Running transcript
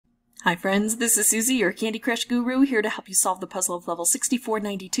Hi friends, this is Suzy, your Candy Crush guru, here to help you solve the puzzle of level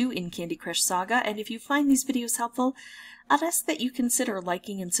 6492 in Candy Crush Saga, and if you find these videos helpful, I'd ask that you consider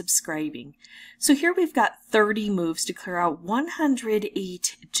liking and subscribing. So here we've got 30 moves to clear out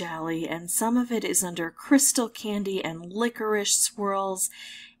 108 jelly, and some of it is under crystal candy and licorice swirls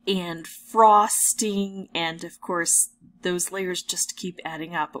and frosting, and of course those layers just keep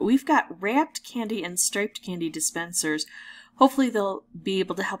adding up. But we've got wrapped candy and striped candy dispensers. Hopefully they'll be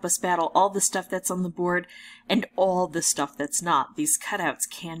able to help us battle all the stuff that's on the board and all the stuff that's not. These cutouts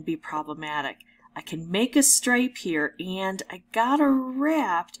can be problematic. I can make a stripe here, and I got a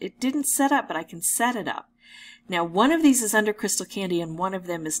wrapped. It didn't set up, but I can set it up. Now one of these is under crystal candy and one of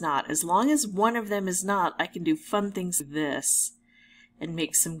them is not. As long as one of them is not, I can do fun things like this and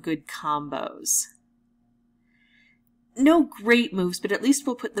make some good combos. No great moves, but at least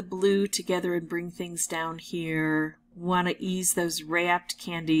we'll put the blue together and bring things down here. Want to ease those wrapped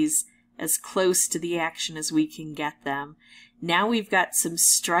candies as close to the action as we can get them. Now we've got some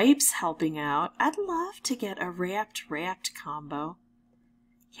stripes helping out. I'd love to get a wrapped combo.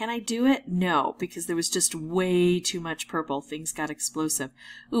 Can I do it? No, because there was just way too much purple. Things got explosive.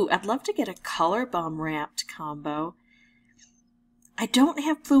 Ooh, I'd love to get a color bomb wrapped combo. I don't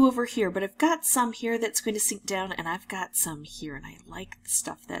have blue over here, but I've got some here that's going to sink down, and I've got some here, and I like the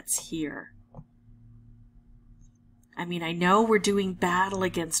stuff that's here. I mean, I know we're doing battle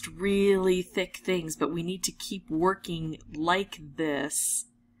against really thick things, but we need to keep working like this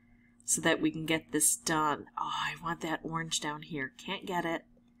so that we can get this done. Oh, I want that orange down here. Can't get it.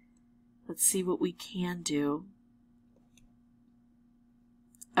 Let's see what we can do.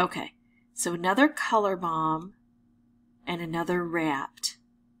 Okay, so another color bomb and another wrapped.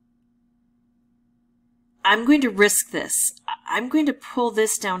 I'm going to risk this. I'm going to pull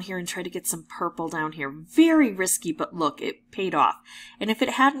this down here and try to get some purple down here. Very risky, but look, it paid off. And if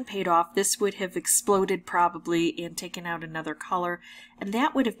it hadn't paid off, this would have exploded probably and taken out another color, and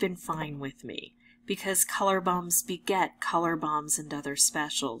that would have been fine with me, because color bombs beget color bombs and other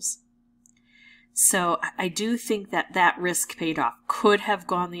specials. So I do think that that risk paid off. Could have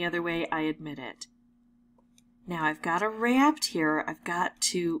gone the other way, I admit it. Now I've got a wrapped here. I've got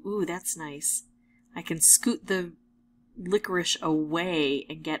to, ooh, that's nice. I can scoot the licorice away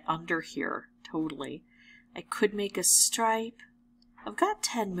and get under here, totally. I could make a stripe. I've got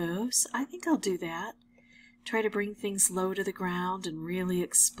 10 moves. I think I'll do that. Try to bring things low to the ground and really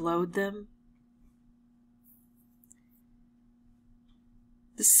explode them.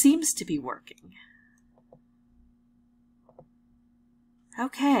 This seems to be working.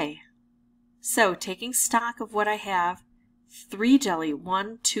 Okay. So, taking stock of what I have, 3 jelly,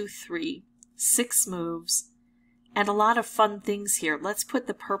 1, 2, 3. 6 moves, and a lot of fun things here. Let's put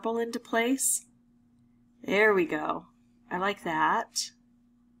the purple into place. There we go. I like that.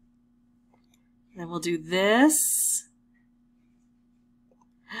 Then we'll do this.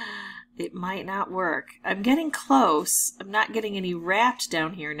 It might not work. I'm getting close. I'm not getting any wrapped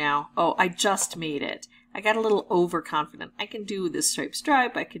down here now. Oh, I just made it. I got a little overconfident. I can do this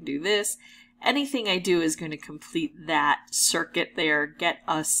stripe. I can do this. Anything I do is going to complete that circuit there, get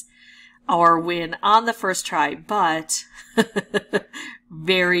us our win on the first try, but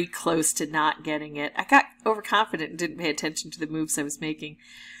very close to not getting it. I got overconfident and didn't pay attention to the moves I was making.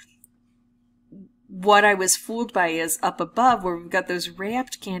 What I was fooled by is up above where we've got those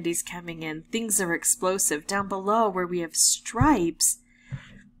wrapped candies coming in, things are explosive. Down below where we have stripes,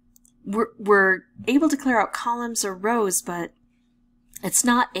 we're able to clear out columns or rows, but it's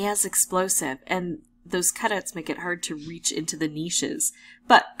not as explosive, and those cutouts make it hard to reach into the niches.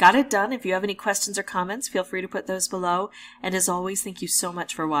 But got it done. If you have any questions or comments, feel free to put those below. And as always, thank you so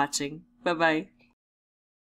much for watching. Bye-bye.